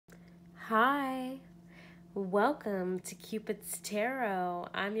Hi, welcome to Cupid's Tarot.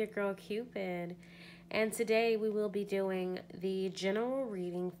 I'm your girl Cupid, and today we will be doing the general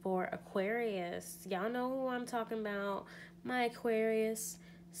reading for Aquarius. Y'all know who I'm talking about, my Aquarius,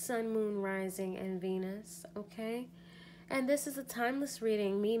 Sun, Moon, Rising, and Venus, okay? And this is a timeless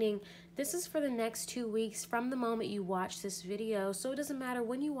reading, meaning this is for the next 2 weeks from the moment you watch this video, so it doesn't matter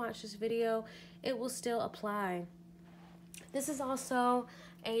when you watch this video, it will still apply. This is also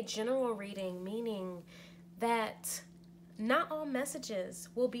a general reading, meaning that not all messages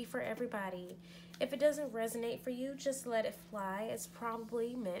will be for everybody. If it doesn't resonate for you, just let it fly. It's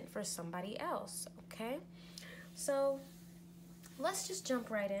probably meant for somebody else, okay? So let's just jump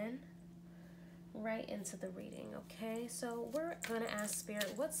right into the reading, okay? So we're gonna ask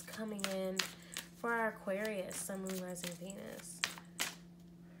Spirit, what's coming in for our Aquarius, Sun, Moon, Rising, Venus?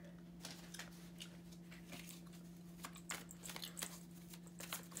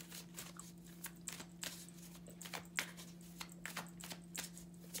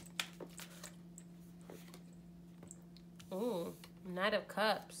 Ooh, Knight of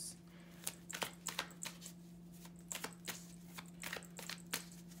Cups.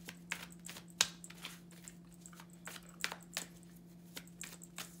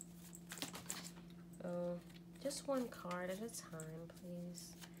 Oh, just one card at a time, please.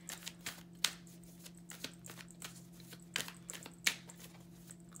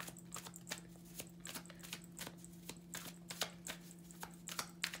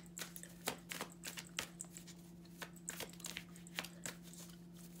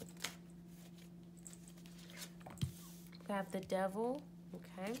 We have the Devil,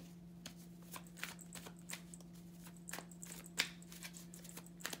 okay.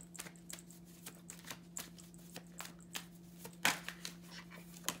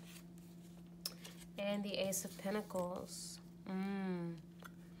 And the Ace of Pentacles. And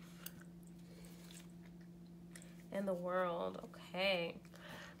the World, okay.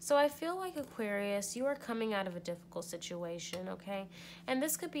 So I feel like Aquarius, you are coming out of a difficult situation, okay? And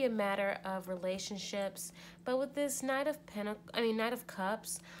this could be a matter of relationships, but with this Knight of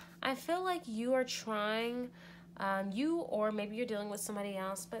Cups, I feel like you are trying, or maybe you're dealing with somebody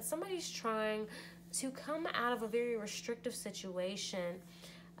else, but somebody's trying to come out of a very restrictive situation.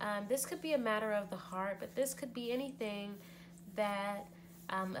 This could be a matter of the heart, but this could be anything that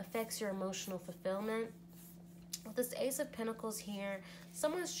affects your emotional fulfillment. With this Ace of Pentacles here,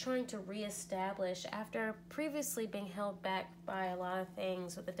 someone's trying to reestablish after previously being held back by a lot of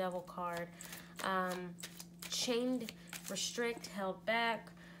things with the Devil card. Chained, restrict, held back,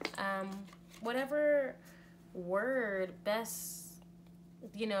 whatever word best,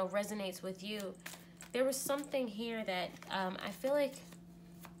 resonates with you. There was something here that I feel like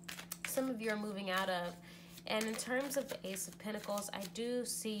some of you are moving out of. And in terms of the Ace of Pentacles, I do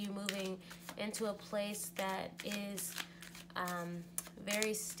see you moving into a place that is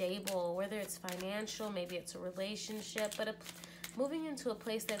very stable, whether it's financial, maybe it's a relationship, but moving into a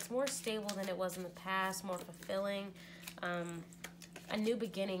place that's more stable than it was in the past, more fulfilling, a new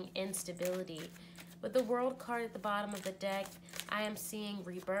beginning, instability. With the World card at the bottom of the deck, I am seeing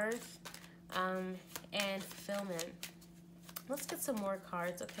rebirth and fulfillment. Let's get some more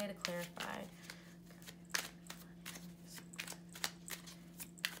cards, okay, to clarify.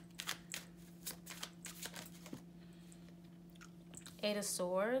 Eight of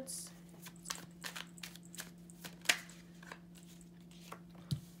Swords,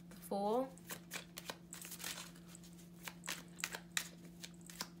 the Fool,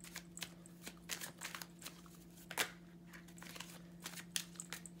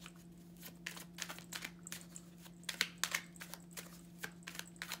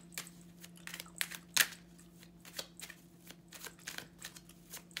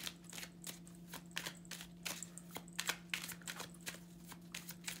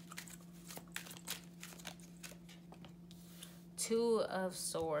 Two of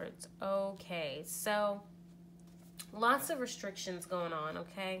Swords. Okay, so lots of restrictions going on,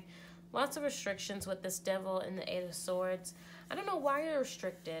 okay? Lots of restrictions with this Devil and the Eight of Swords. I don't know why you're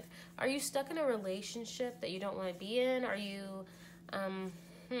restricted. Are you stuck in a relationship that you don't want to be in? Are you,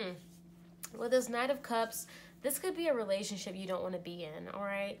 With this Knight of Cups, this could be a relationship you don't want to be in, all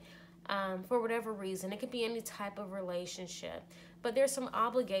right? For whatever reason. It could be any type of relationship. But there's some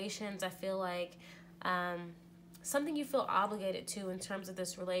obligations, I feel like, something you feel obligated to in terms of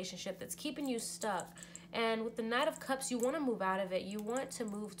this relationship that's keeping you stuck. And with the Knight of Cups, you want to move out of it. You want to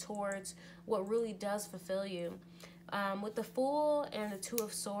move towards what really does fulfill you. With the Fool and the Two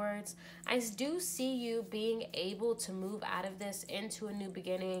of Swords, I do see you being able to move out of this into a new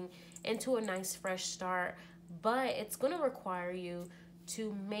beginning, into a nice fresh start. But it's going to require you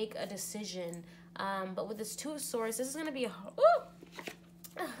to make a decision. But with this Two of Swords, this is going to be a...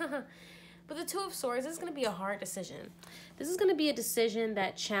 But the Two of Swords, this is going to be a hard decision. This is going to be a decision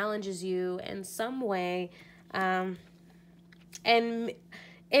that challenges you in some way. And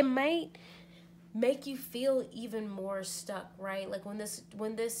it might make you feel even more stuck, right? Like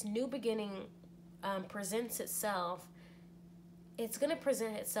when this new beginning presents itself, it's going to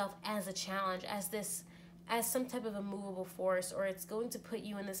present itself as a challenge, as some type of immovable force, or it's going to put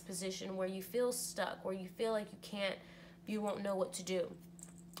you in this position where you feel stuck, where you feel like you won't know what to do.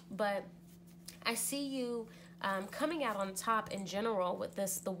 But I see you coming out on top in general with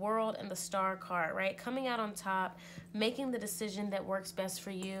this, the World and the Star card, right? Coming out on top, making the decision that works best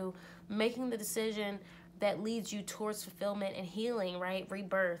for you, making the decision that leads you towards fulfillment and healing, right?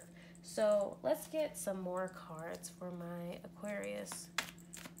 Rebirth. So let's get some more cards for my Aquarius.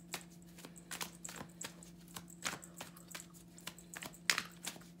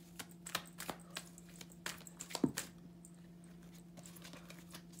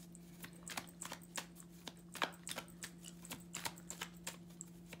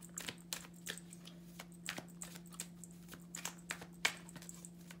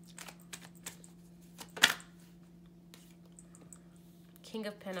 King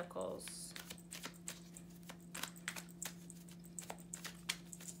of Pentacles.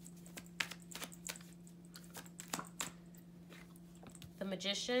 The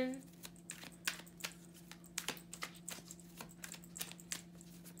Magician.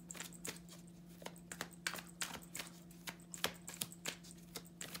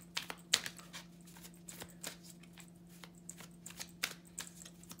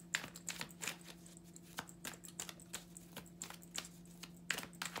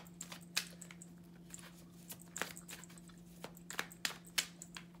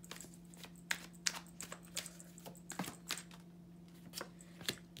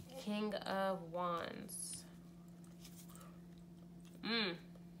 King of Wands.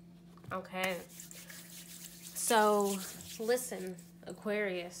 Okay. So, listen,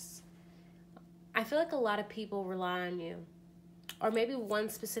 Aquarius. I feel like a lot of people rely on you. Or maybe one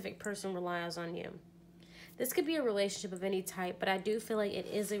specific person relies on you. This could be a relationship of any type, but I do feel like it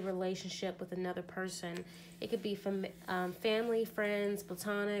is a relationship with another person. It could be from family, friends,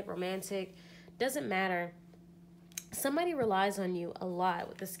 platonic, romantic. Doesn't matter. Somebody relies on you a lot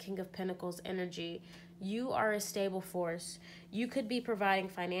with this King of Pentacles energy. You are a stable force. You could be providing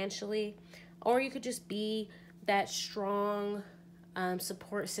financially, or you could just be that strong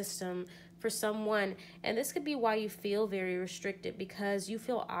support system for someone. And this could be why you feel very restricted, because you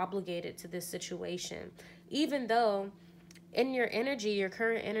feel obligated to this situation. Even though in your energy, your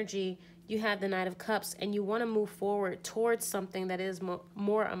current energy, you have the Knight of Cups and you want to move forward towards something that is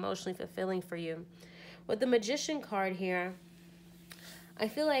more emotionally fulfilling for you. With the Magician card here, I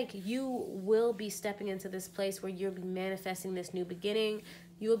feel like you will be stepping into this place where you'll be manifesting this new beginning.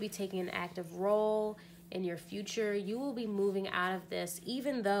 You will be taking an active role in your future. You will be moving out of this,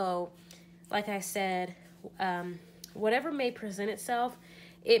 even though, like I said, whatever may present itself,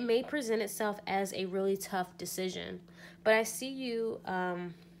 it may present itself as a really tough decision. But I see you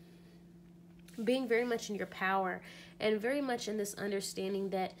being very much in your power and very much in this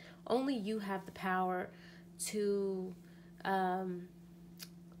understanding that only you have the power to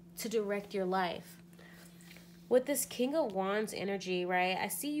direct your life. With this King of Wands energy, right, I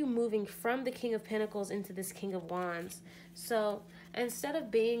see you moving from the King of Pentacles into this King of Wands. So instead of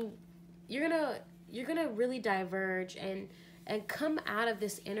being, you're gonna really diverge and come out of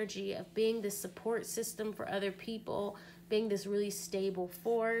this energy of being this support system for other people, being this really stable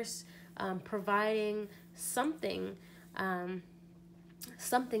force, providing something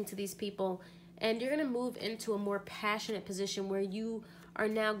to these people. And you're going to move into a more passionate position where you are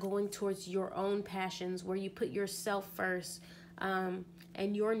now going towards your own passions, where you put yourself first, and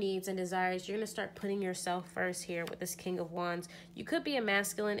your needs and desires. You're going to start putting yourself first here with this King of Wands. You could be a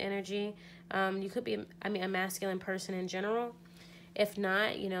masculine energy. You could be, a masculine person in general. If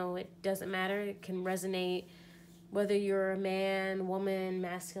not, it doesn't matter. It can resonate whether you're a man, woman,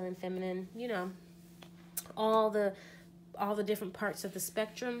 masculine, feminine, all the different parts of the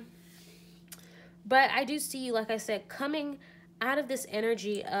spectrum. But I do see you, like I said, coming out of this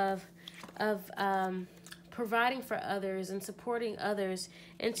energy of providing for others and supporting others,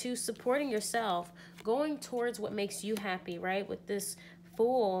 into supporting yourself, going towards what makes you happy, right? With this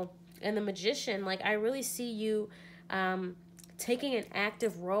Fool and the Magician, like I really see you taking an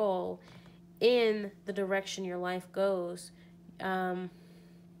active role in the direction your life goes.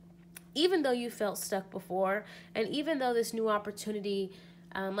 Even though you felt stuck before, and even though this new opportunity,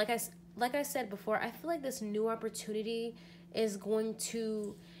 like I said before, I feel like this new opportunity is going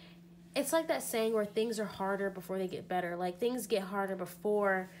to, it's like that saying where things are harder before they get better. Like things get harder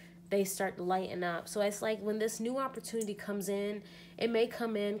before they start to lighten up. So it's like when this new opportunity comes in, it may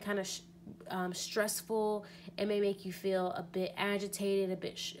come in kind of stressful. It may make you feel a bit agitated, a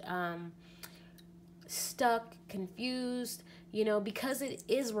bit stuck, confused, you know, because it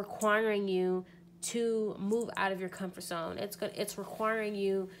is requiring you to move out of your comfort zone. It's requiring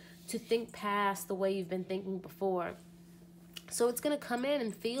you to think past the way you've been thinking before. So it's going to come in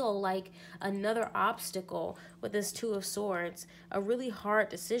and feel like another obstacle with this Two of Swords, a really hard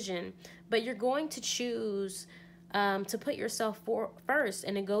decision. But you're going to choose to put yourself first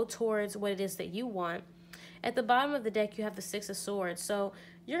and to go towards what it is that you want. At the bottom of the deck, you have the Six of Swords. So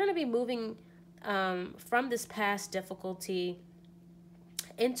you're going to be moving from this past difficulty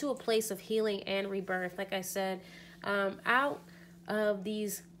into a place of healing and rebirth. Like I said, out of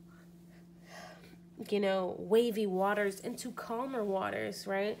these, you know, wavy waters into calmer waters,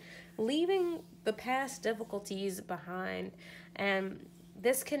 right? Leaving the past difficulties behind. And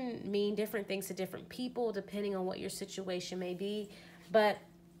this can mean different things to different people depending on what your situation may be. But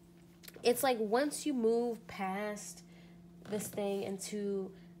it's like once you move past this thing into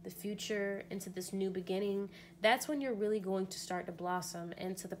the future, into this new beginning, that's when you're really going to start to blossom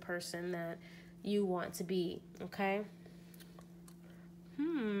into the person that you want to be, okay?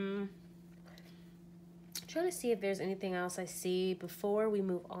 Trying to see if there's anything else I see before we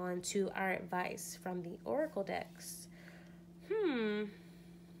move on to our advice from the Oracle decks.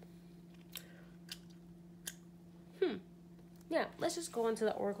 Yeah, let's just go into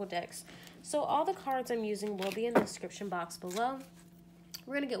the Oracle decks. So all the cards I'm using will be in the description box below.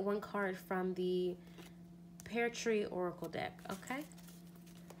 We're going to get one card from the Pear Tree Oracle deck, okay?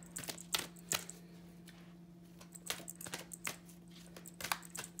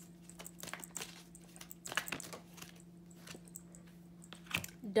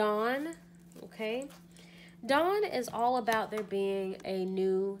 Dawn, okay? Dawn is all about there being a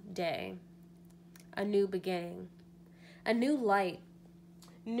new day, a new beginning, a new light,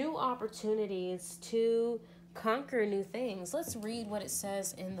 new opportunities to conquer new things. Let's read what it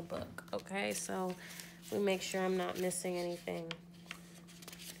says in the book, okay? So we make sure I'm not missing anything.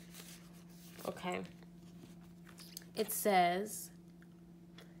 Okay. It says,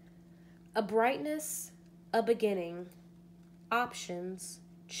 a brightness, a beginning, options,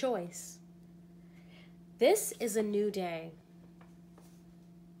 choice. This is a new day,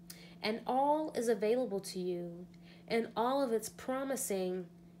 and all is available to you, and all of its promising,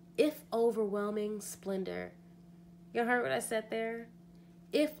 if overwhelming, splendor. You heard what I said there?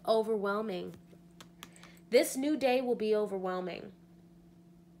 If overwhelming. This new day will be overwhelming.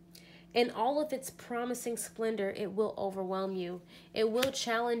 In all of its promising splendor, it will overwhelm you. It will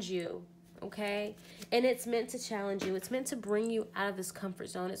challenge you. Okay? And it's meant to challenge you. It's meant to bring you out of this comfort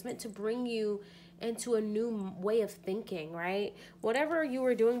zone. It's meant to bring you into a new way of thinking, right? Whatever you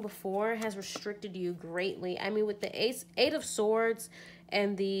were doing before has restricted you greatly. I mean, with the Eight of Swords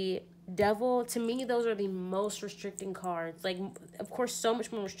and the Devil, to me, those are the most restricting cards. Like, of course, so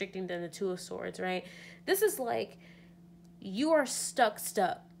much more restricting than the Two of Swords, right? This is like, you are stuck.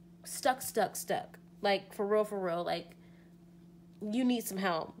 Like, for real. Like, you need some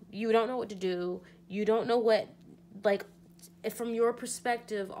help. You don't know what to do. You don't know what, like, if from your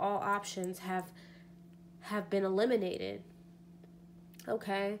perspective, all options have been eliminated.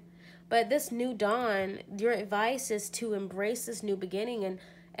 Okay? But this new dawn, your advice is to embrace this new beginning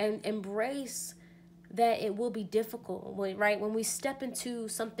and embrace that it will be difficult, right? When we step into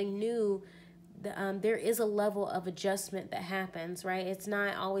something new, there is a level of adjustment that happens, right? It's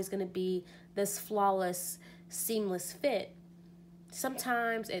not always going to be this flawless, seamless fit.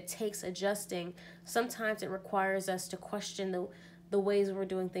 Sometimes it takes adjusting. Sometimes it requires us to question the ways we're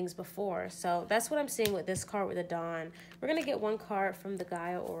doing things before. So that's what I'm seeing with this card with the Dawn. We're going to get one card from the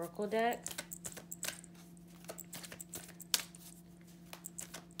Gaia Oracle deck.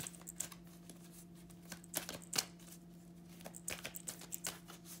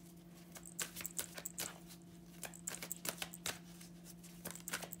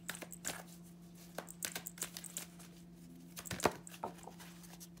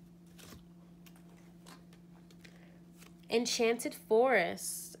 Enchanted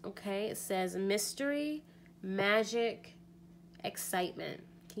Forest, okay? It says mystery, magic, excitement.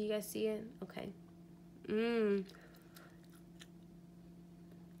 Can you guys see it? Okay.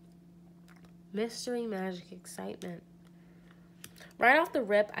 Mystery, magic, excitement. Right off the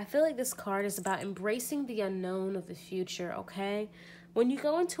rip, I feel like this card is about embracing the unknown of the future, okay? When you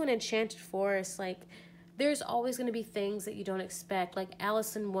go into an enchanted forest, like, there's always going to be things that you don't expect, like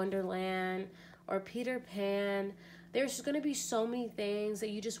Alice in Wonderland or Peter Pan. There's going to be so many things that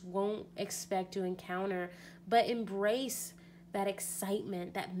you just won't expect to encounter, but embrace that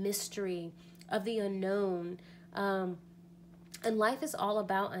excitement, that mystery of the unknown. And life is all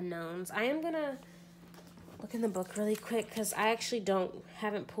about unknowns. I am going to look in the book really quick because I actually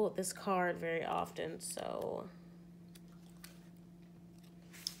haven't pulled this card very often, so...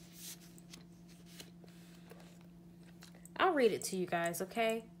 I'll read it to you guys,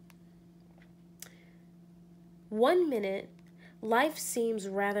 okay? 1 minute, life seems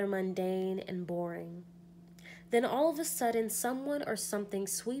rather mundane and boring. Then all of a sudden, someone or something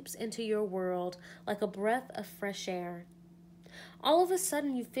sweeps into your world like a breath of fresh air. All of a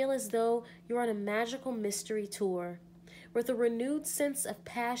sudden, you feel as though you're on a magical mystery tour with a renewed sense of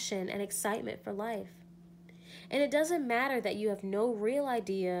passion and excitement for life. And it doesn't matter that you have no real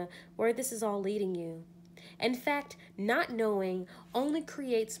idea where this is all leading you. In fact, not knowing only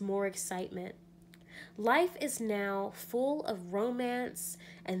creates more excitement. Life is now full of romance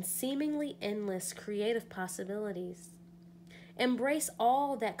and seemingly endless creative possibilities. Embrace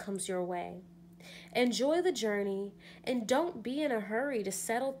all that comes your way. Enjoy the journey and don't be in a hurry to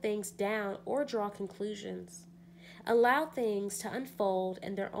settle things down or draw conclusions. Allow things to unfold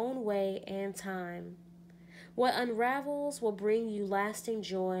in their own way and time. What unravels will bring you lasting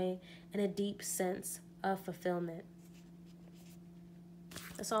joy and a deep sense of fulfillment.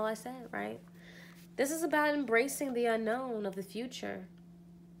 That's all I said, right? This is about embracing the unknown of the future,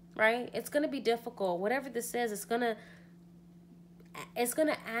 right? It's going to be difficult. Whatever this is, it's going to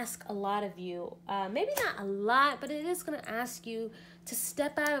ask a lot of you. Maybe not a lot, but it is going to ask you to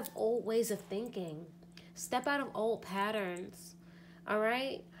step out of old ways of thinking. Step out of old patterns, all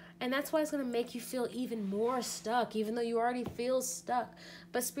right? And that's why it's going to make you feel even more stuck, even though you already feel stuck.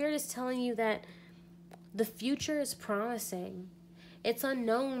 But Spirit is telling you that the future is promising. It's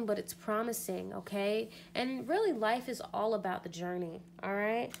unknown, but it's promising, okay? And really, life is all about the journey, all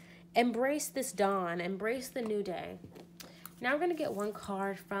right? Embrace this dawn. Embrace the new day. Now we're going to get one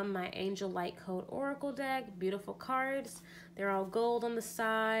card from my Angel Light Code Oracle deck. Beautiful cards. They're all gold on the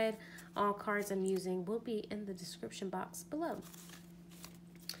side. All cards I'm using will be in the description box below.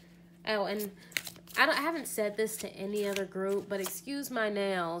 Oh, and I haven't said this to any other group, but excuse my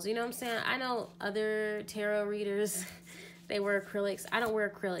nails. You know what I'm saying? I know other tarot readers, they wear acrylics. I don't wear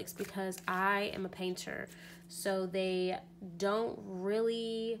acrylics because I am a painter. So they don't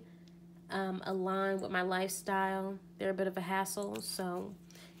really align with my lifestyle. They're a bit of a hassle. So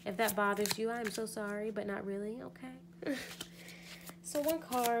if that bothers you, I'm so sorry, but not really. Okay. So one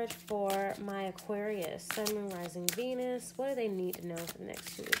card for my Aquarius, Sun, Moon, Rising, Venus. What do they need to know for the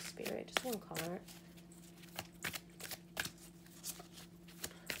next 2 weeks, Spirit? Just one card.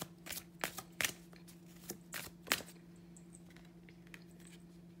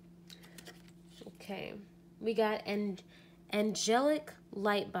 Okay, we got an Angelic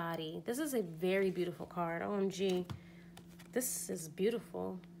Light Body. This is a very beautiful card. OMG, this is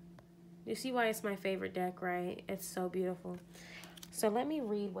beautiful. You see why it's my favorite deck, right? It's so beautiful. So let me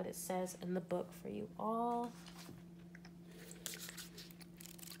read what it says in the book for you all.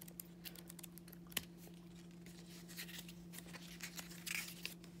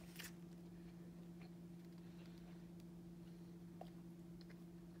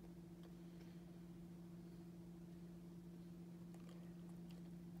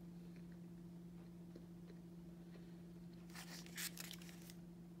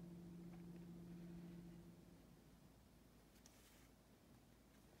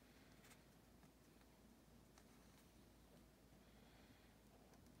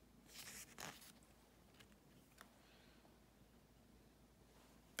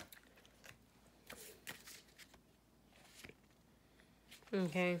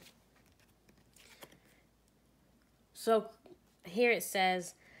 Okay. So here it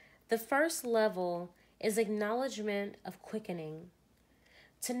says, the first level is acknowledgement of quickening.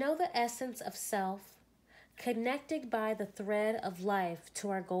 To know the essence of self, connected by the thread of life to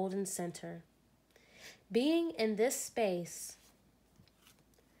our golden center. Being in this space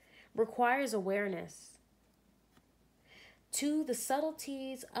requires awareness to the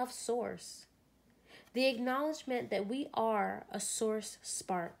subtleties of source. The acknowledgement that we are a source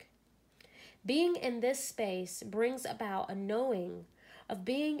spark. Being in this space brings about a knowing of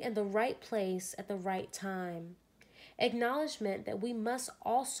being in the right place at the right time. Acknowledgement that we must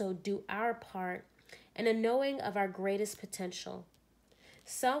also do our part in a knowing of our greatest potential.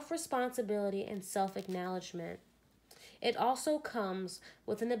 Self-responsibility and self-acknowledgement. It also comes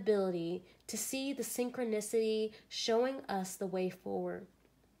with an ability to see the synchronicity showing us the way forward.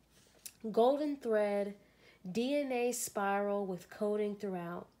 Golden thread, DNA spiral with coding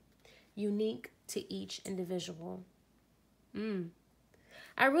throughout, unique to each individual.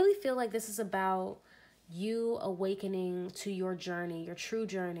 I really feel like this is about you awakening to your journey, your true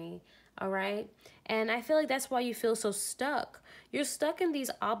journey. All right. And I feel like that's why you feel so stuck. You're stuck in these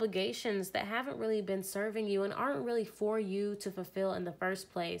obligations that haven't really been serving you and aren't really for you to fulfill in the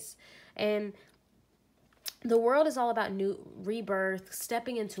first place. And the world is all about new rebirth,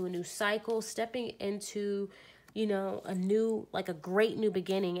 stepping into a new cycle, stepping into, a new, like a great new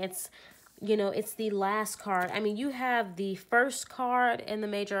beginning. It's the last card. I mean, you have the first card in the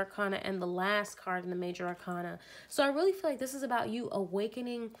major arcana and the last card in the major arcana. So I really feel like this is about you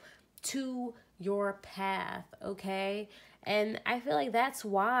awakening to your path, okay? And I feel like that's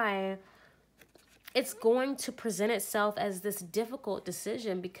why it's going to present itself as this difficult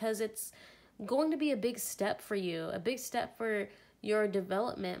decision, because it's going to be a big step for you, a big step for your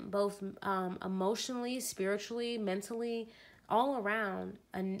development, both emotionally, spiritually, mentally, all around.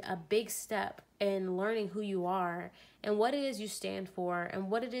 A big step in learning who you are and what it is you stand for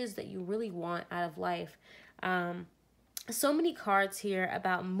and what it is that you really want out of life. So many cards here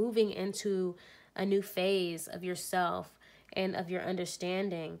about moving into a new phase of yourself and of your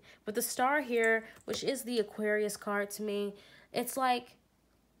understanding. But the star here, which is the Aquarius card to me, it's like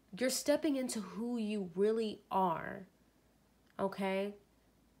you're stepping into who you really are, okay?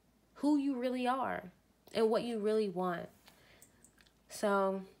 Who you really are and what you really want.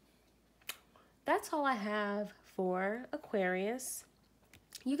 So that's all I have for Aquarius.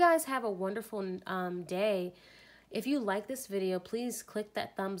 You guys have a wonderful day. If you like this video, please click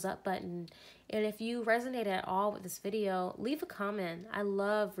that thumbs up button. And if you resonate at all with this video, leave a comment. I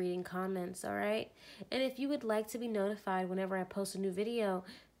love reading comments, all right? And if you would like to be notified whenever I post a new video,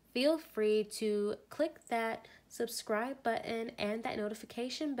 feel free to click that subscribe button and that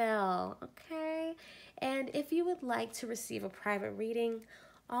notification bell, okay? And if you would like to receive a private reading,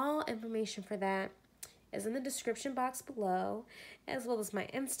 all information for that is in the description box below, as well as my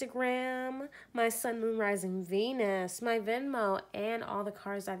Instagram, my Sun, Moon, Rising, Venus, my Venmo, and all the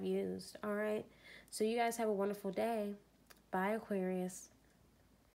cards I've used, all right? So you guys have a wonderful day. Bye, Aquarius.